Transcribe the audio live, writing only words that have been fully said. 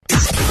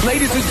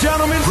Ladies and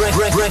gentlemen,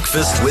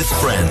 Breakfast with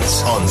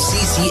Friends on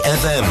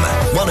CCfm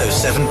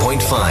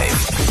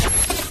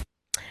 107.5.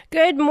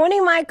 Good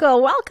morning,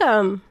 Michael.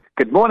 Welcome.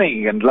 Good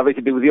morning, and lovely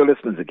to be with your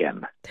listeners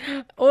again.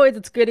 Oh,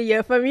 it's good to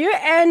hear from you.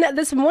 And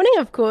this morning,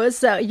 of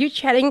course, you're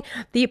chatting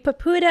the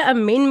PEPUDA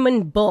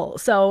Amendment Bill.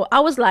 So I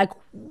was like,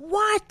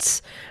 what?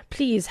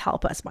 Please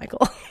help us,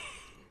 Michael.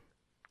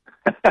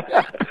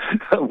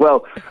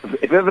 Well,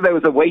 if ever there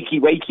was a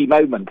wakey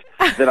moment,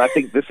 then I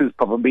think this is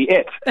probably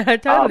it.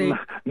 Totally.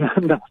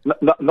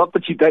 Not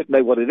that you don't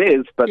know what it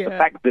is, but the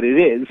fact that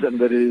it is and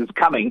that it is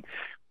coming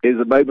is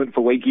a moment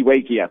for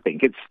wakey, I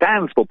think. It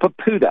stands for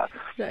PEPUDA.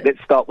 Right.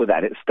 Let's start with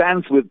that. It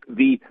stands with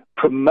the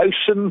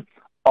Promotion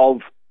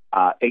of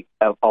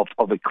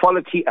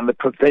Equality and the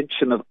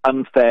Prevention of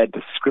Unfair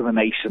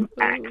Discrimination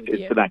Act.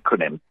 It's an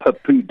acronym,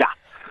 PEPUDA,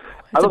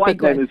 otherwise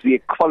known as the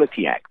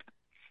Equality Act.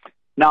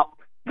 Now,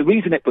 the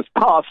reason it was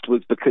passed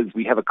was because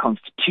we have a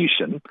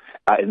constitution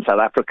in South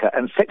Africa,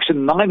 and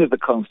Section 9 of the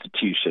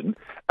constitution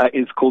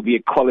is called the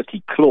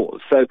Equality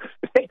Clause. So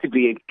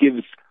effectively it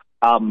gives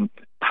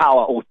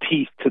power or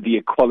teeth to the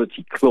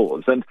Equality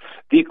Clause. And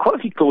the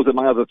Equality Clause,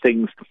 among other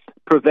things,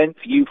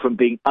 prevents you from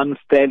being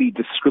unfairly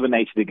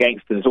discriminated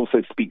against, and it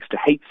also speaks to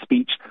hate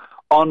speech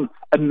on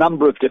a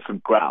number of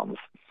different grounds.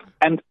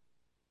 And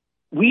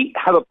we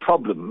have a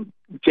problem,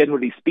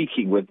 generally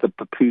speaking, with the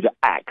PEPUDA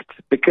Act,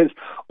 because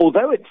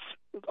although it's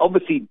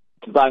obviously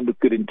designed with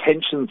good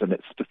intentions, and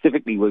it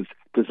specifically was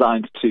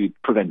designed to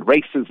prevent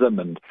racism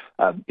and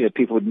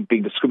people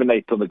being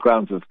discriminated on the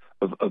grounds of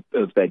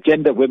their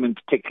gender, women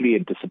particularly,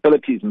 and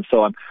disabilities and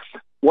so on.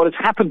 What has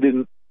happened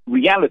in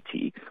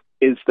reality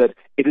is that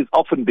it has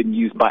often been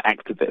used by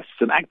activists,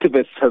 and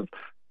activists have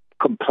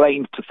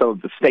complained to some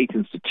of the state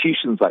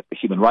institutions like the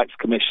Human Rights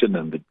Commission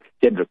and the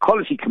Gender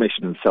Equality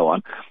Commission and so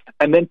on,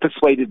 and then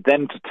persuaded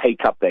them to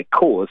take up their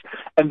cause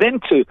and then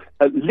to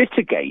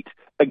litigate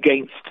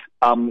against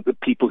the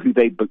people who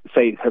they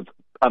say have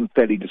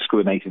unfairly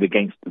discriminated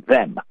against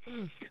them.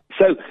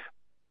 So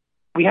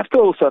we have to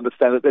also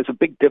understand that there's a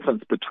big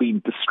difference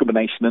between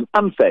discrimination and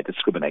unfair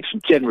discrimination,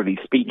 generally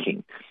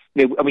speaking.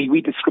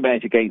 We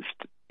discriminate against,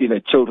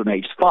 children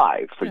aged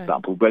 5, for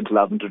example. We won't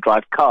allow them to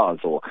drive cars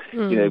or,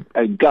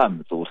 own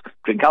guns or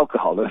drink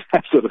alcohol and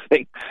that sort of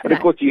thing. And of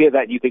course you hear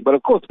that and you think, well,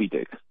 of course we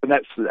do. And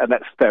that's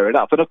fair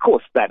enough. And of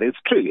course that is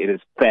true. It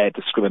is fair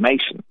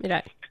discrimination.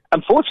 Right.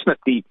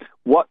 Unfortunately,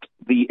 what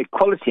the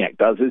Equality Act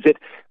does is it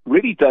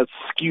really does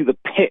skew the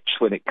pitch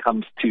when it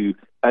comes to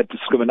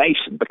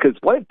discrimination, because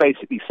what it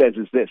basically says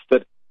is this,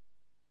 that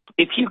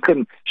if you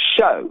can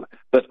show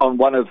that on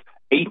one of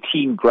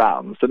 18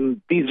 grounds, and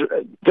these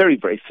are very,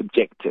 very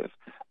subjective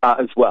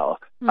as well,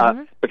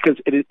 because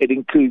it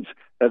includes,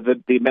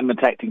 the Amendment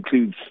Act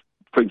includes,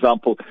 for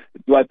example,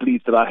 do I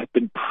believe that I have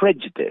been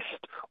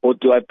prejudiced, or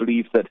do I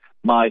believe that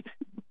my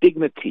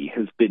dignity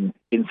has been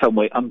in some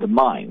way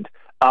undermined?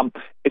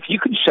 If you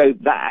can show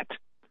that,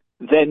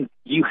 then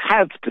you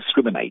have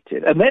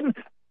discriminated. And then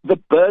the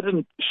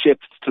burden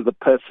shifts to the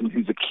person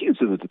who's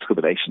accused of the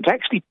discrimination to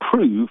actually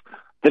prove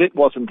that it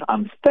wasn't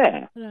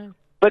unfair. No.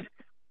 But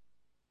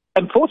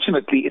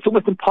unfortunately, it's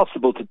almost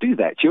impossible to do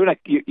that. You're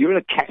in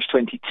a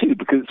catch-22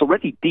 because it's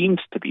already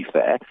deemed to be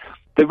fair.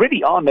 There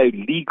really are no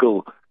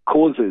legal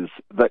causes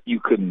that you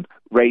can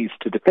raise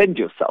to defend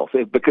yourself,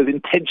 because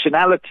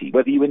intentionality,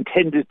 whether you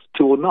intended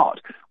to or not,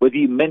 whether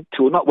you meant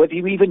to or not, whether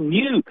you even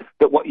knew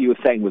that what you were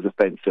saying was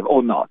offensive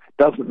or not,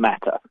 doesn't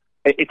matter.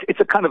 It's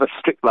a kind of a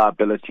strict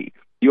liability.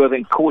 You are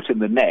then caught in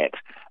the net,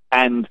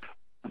 and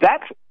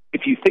that,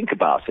 if you think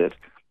about it,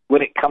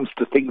 when it comes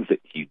to things that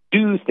you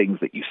do, things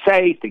that you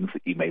say, things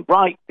that you may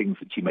write, things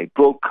that you may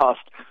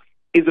broadcast,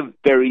 is a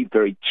very,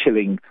 very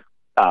chilling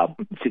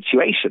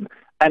situation.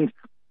 And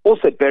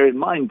also bear in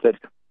mind that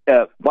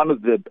one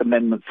of the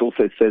amendments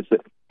also says that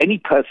any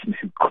person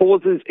who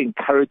causes,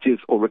 encourages,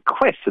 or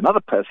requests another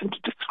person to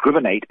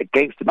discriminate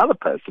against another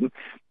person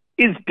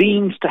is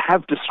deemed to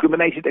have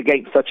discriminated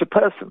against such a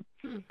person.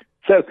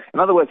 So, in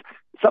other words,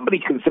 somebody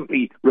can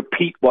simply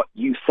repeat what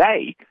you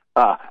say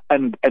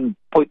and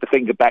point the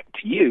finger back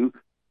to you,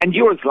 and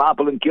you're as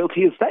liable and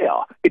guilty as they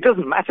are. It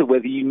doesn't matter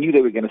whether you knew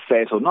they were going to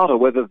say it or not, or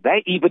whether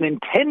they even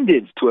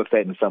intended to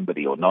offend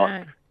somebody or not.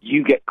 No.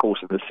 You get caught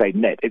in the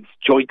same net. It's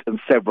joint and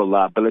several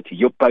liability.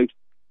 You're both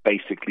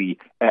basically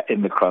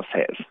in the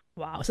crosshairs.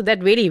 Wow. So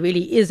that really,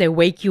 really is a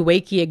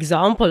wakey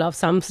example of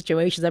some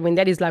situations. I mean,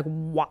 that is like,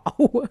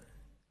 wow.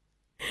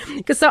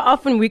 Because so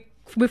often we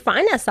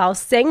find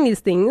ourselves saying these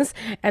things,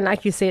 and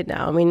like you said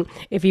now, I mean,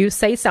 if you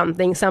say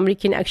something, somebody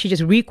can actually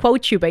just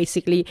re-quote you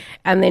basically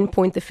and then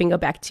point the finger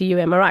back to you.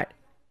 Am I right?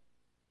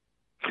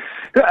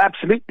 Yeah,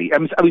 absolutely.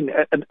 And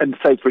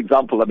so, for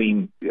example,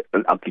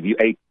 I'll give you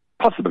a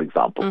possible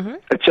example.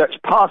 A church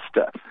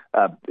pastor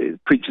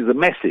preaches a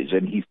message,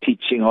 and he's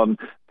teaching on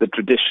the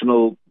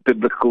traditional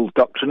biblical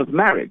doctrine of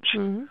marriage.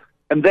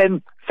 And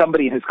then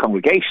somebody in his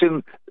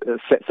congregation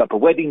sets up a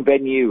wedding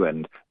venue,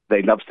 and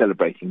they love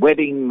celebrating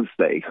weddings.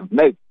 They have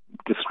no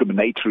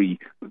discriminatory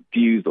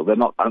views, or they're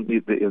not.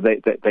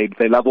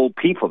 They love all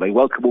people. They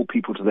welcome all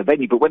people to the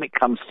venue. But when it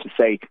comes to,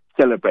 say,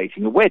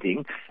 celebrating a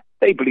wedding,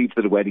 They believe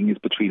that a wedding is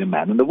between a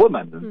man and a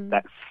woman, and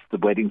that's the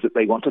weddings that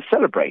they want to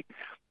celebrate.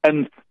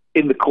 And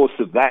in the course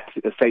of that,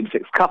 a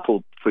same-sex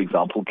couple, for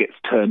example, gets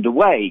turned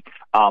away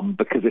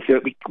because they say,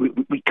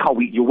 we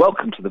can't. You're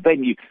welcome to the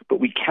venue, but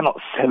we cannot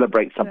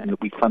celebrate something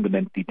that we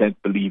fundamentally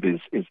don't believe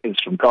is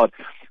from God.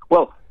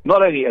 Well,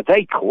 not only are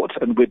they caught,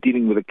 and we're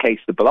dealing with a case,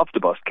 the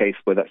Beloftabos case,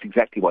 where that's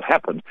exactly what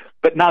happened,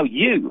 but now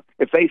you,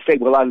 if they say,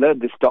 well, I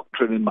learned this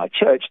doctrine in my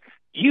church,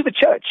 you, the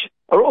church,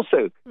 are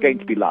also going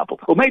to be liable.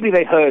 Or maybe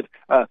they heard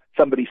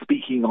somebody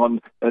speaking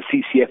on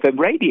CCfm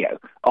radio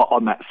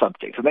on that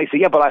subject, and they say,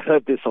 yeah, but I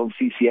heard this on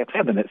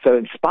CCfm, and it so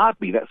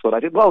inspired me, that's what I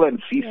did. Well,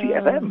 then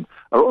CCfm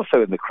are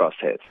also in the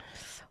crosshairs.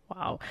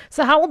 Wow.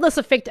 So how will this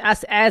affect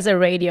us as a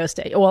radio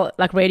station? Well,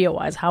 like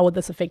radio-wise, how will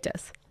this affect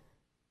us?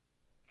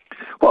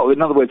 Well,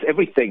 in other words,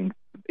 everything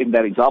in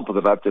that example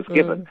that I've just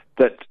given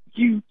that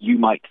you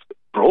might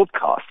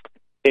broadcast,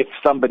 if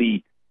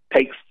somebody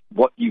takes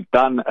what you've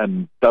done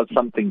and does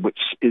something which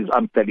is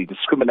unfairly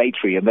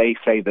discriminatory, and they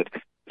say that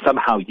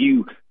somehow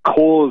you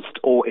caused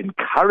or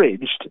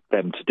encouraged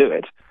them to do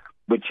it,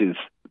 which is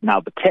now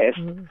the test,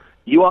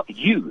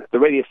 you, the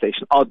radio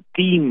station, are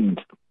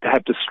deemed to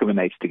have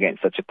discriminated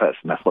against such a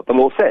person. That's what the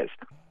law says.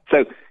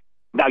 So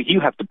now you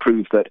have to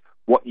prove that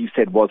what you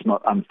said was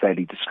not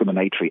unfairly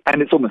discriminatory,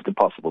 and it's almost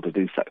impossible to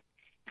do so.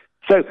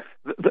 So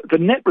the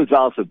net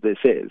result of this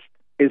is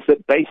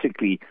that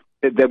basically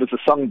there was a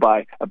song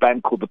by a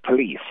band called The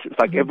Police. It's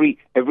like every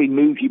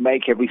move you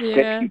make, every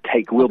step you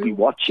take, we'll be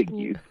watching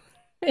you.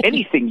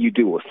 Anything you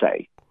do or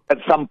say, at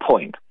some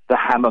point, the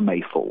hammer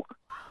may fall.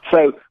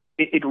 So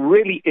it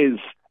really is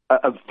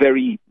a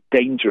very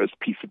dangerous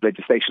piece of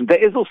legislation.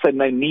 There is also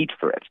no need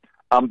for it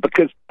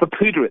because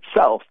PEPUDA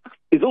itself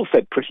is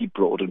also pretty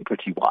broad and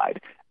pretty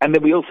wide. And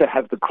then we also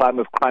have the crime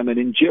of crime and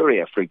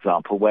injuria, for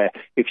example, where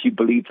if you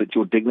believe that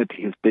your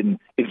dignity has been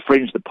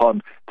infringed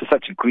upon to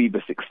such a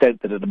grievous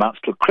extent that it amounts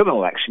to a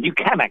criminal action, you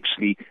can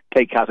actually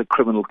take out a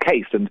criminal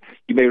case. And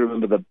you may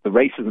remember the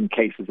racism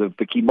cases of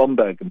Vicky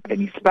Momberg and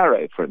Penny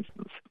Sparrow, for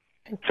instance.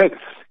 So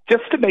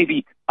just to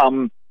maybe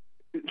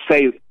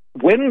say,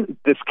 when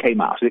this came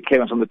out, it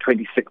came out on the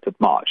 26th of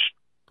March,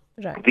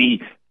 the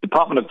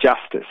Department of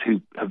Justice,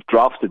 who have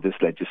drafted this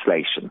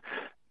legislation,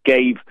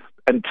 gave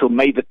until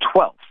May the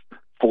 12th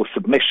for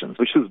submissions,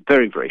 which was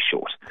very, very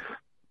short.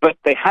 But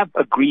they have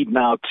agreed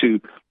now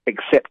to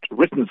accept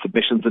written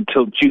submissions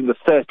until June the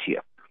 30th.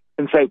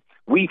 And so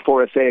we,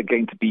 FORSA, are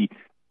going to be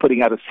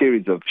putting out a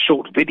series of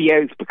short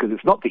videos because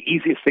it's not the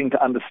easiest thing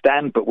to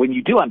understand, but when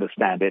you do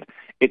understand it,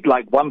 it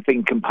like one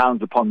thing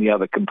compounds upon the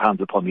other.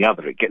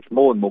 It gets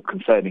more and more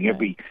concerning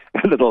every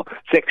little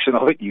section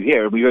of it you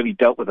hear, and we've only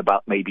dealt with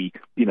about maybe,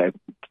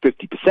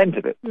 50%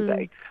 of it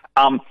today.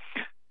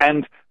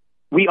 And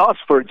we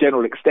asked for a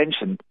general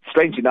extension.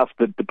 Strange enough,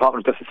 the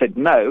Department of Justice said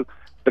no,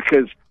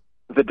 because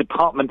the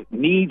department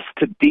needs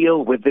to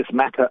deal with this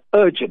matter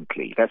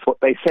urgently. That's what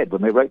they said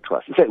when they wrote to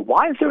us. They said,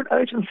 why is there an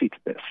urgency to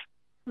this?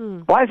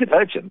 Why is it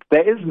urgent?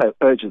 There is no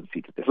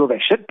urgency to this, or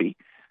there should be,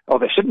 or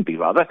there shouldn't be,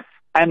 rather.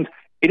 And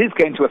it is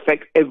going to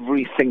affect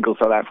every single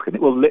South African.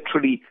 It will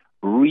literally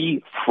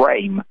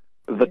reframe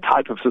the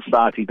type of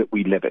society that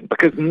we live in,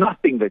 because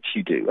nothing that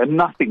you do and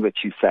nothing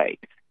that you say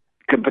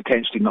can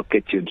potentially not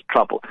get you into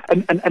trouble.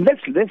 And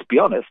let's be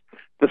honest,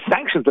 the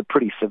sanctions are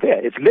pretty severe.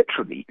 It's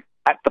literally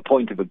at the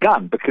point of a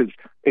gun, because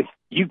if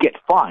you get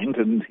fined,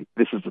 and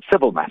this is a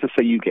civil matter,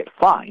 so you get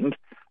fined,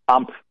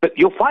 but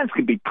your fines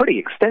can be pretty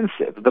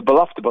extensive. The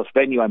Beloftabos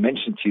venue I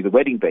mentioned to you, the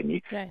wedding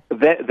venue,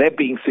 they're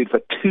being sued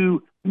for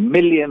 2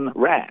 million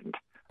rand.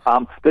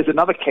 There's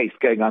another case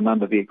going on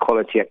under the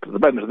Equality Act at the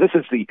moment. This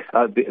is the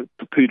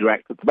PEPUDA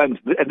Act at the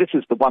moment, and this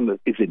is the one that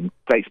is in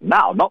place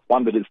now, not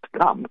one that is to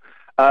come,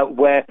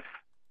 where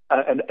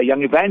a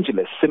young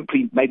evangelist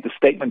simply made the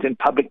statement in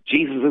public,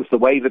 Jesus is the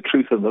way, the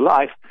truth, and the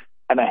life,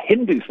 and a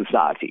Hindu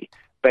society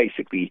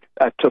basically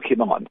took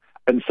him on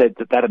and said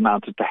that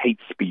amounted to hate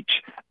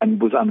speech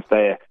and was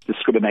unfair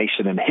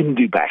discrimination and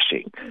Hindu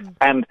bashing.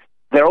 And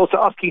they're also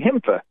asking him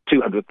for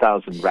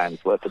 200,000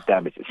 rands worth of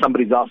damages.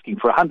 Somebody's asking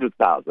for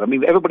 100,000. I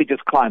mean, everybody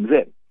just climbs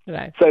in.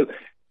 Right. So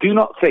do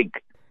not think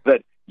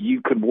that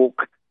you can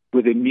walk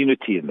with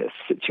immunity in this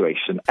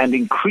situation. And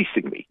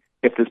increasingly,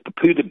 if this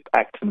PEPUDA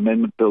Act and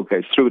Amendment Bill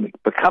goes through and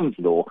it becomes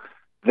law,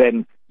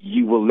 then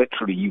you will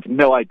literally, you've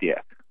no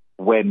idea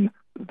when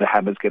the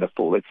hammer's going to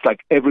fall. It's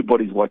like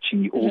everybody's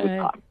watching you all the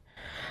time.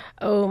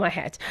 Oh, my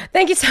hat.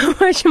 Thank you so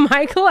much,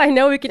 Michael. I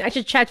know we can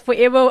actually chat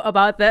forever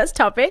about this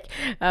topic,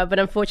 but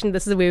unfortunately,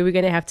 this is where we're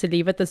going to have to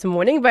leave it this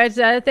morning. But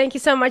thank you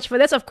so much for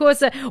this. Of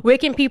course, where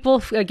can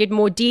people get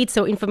more deeds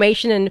or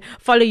information and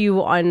follow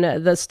you on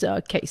this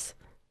case?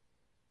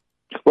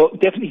 Well,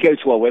 definitely go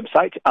to our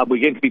website.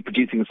 We're going to be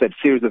producing a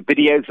series of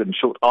videos and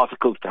short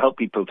articles to help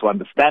people to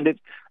understand it.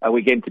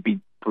 We're going to be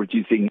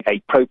producing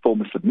a pro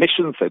forma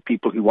submission, so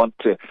people who want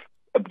to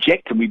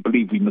object, and we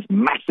believe we must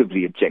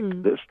massively object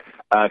to this,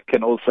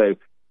 can also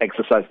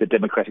exercise their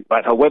democratic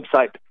right. Our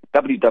website,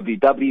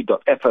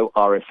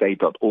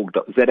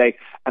 www.forsa.org.za,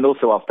 and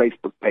also our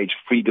Facebook page,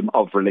 Freedom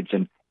of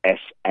Religion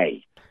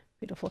SA.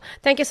 Beautiful.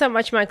 Thank you so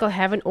much, Michael.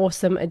 Have an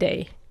awesome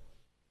day.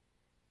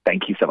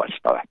 Thank you so much.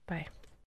 Bye-bye. Bye.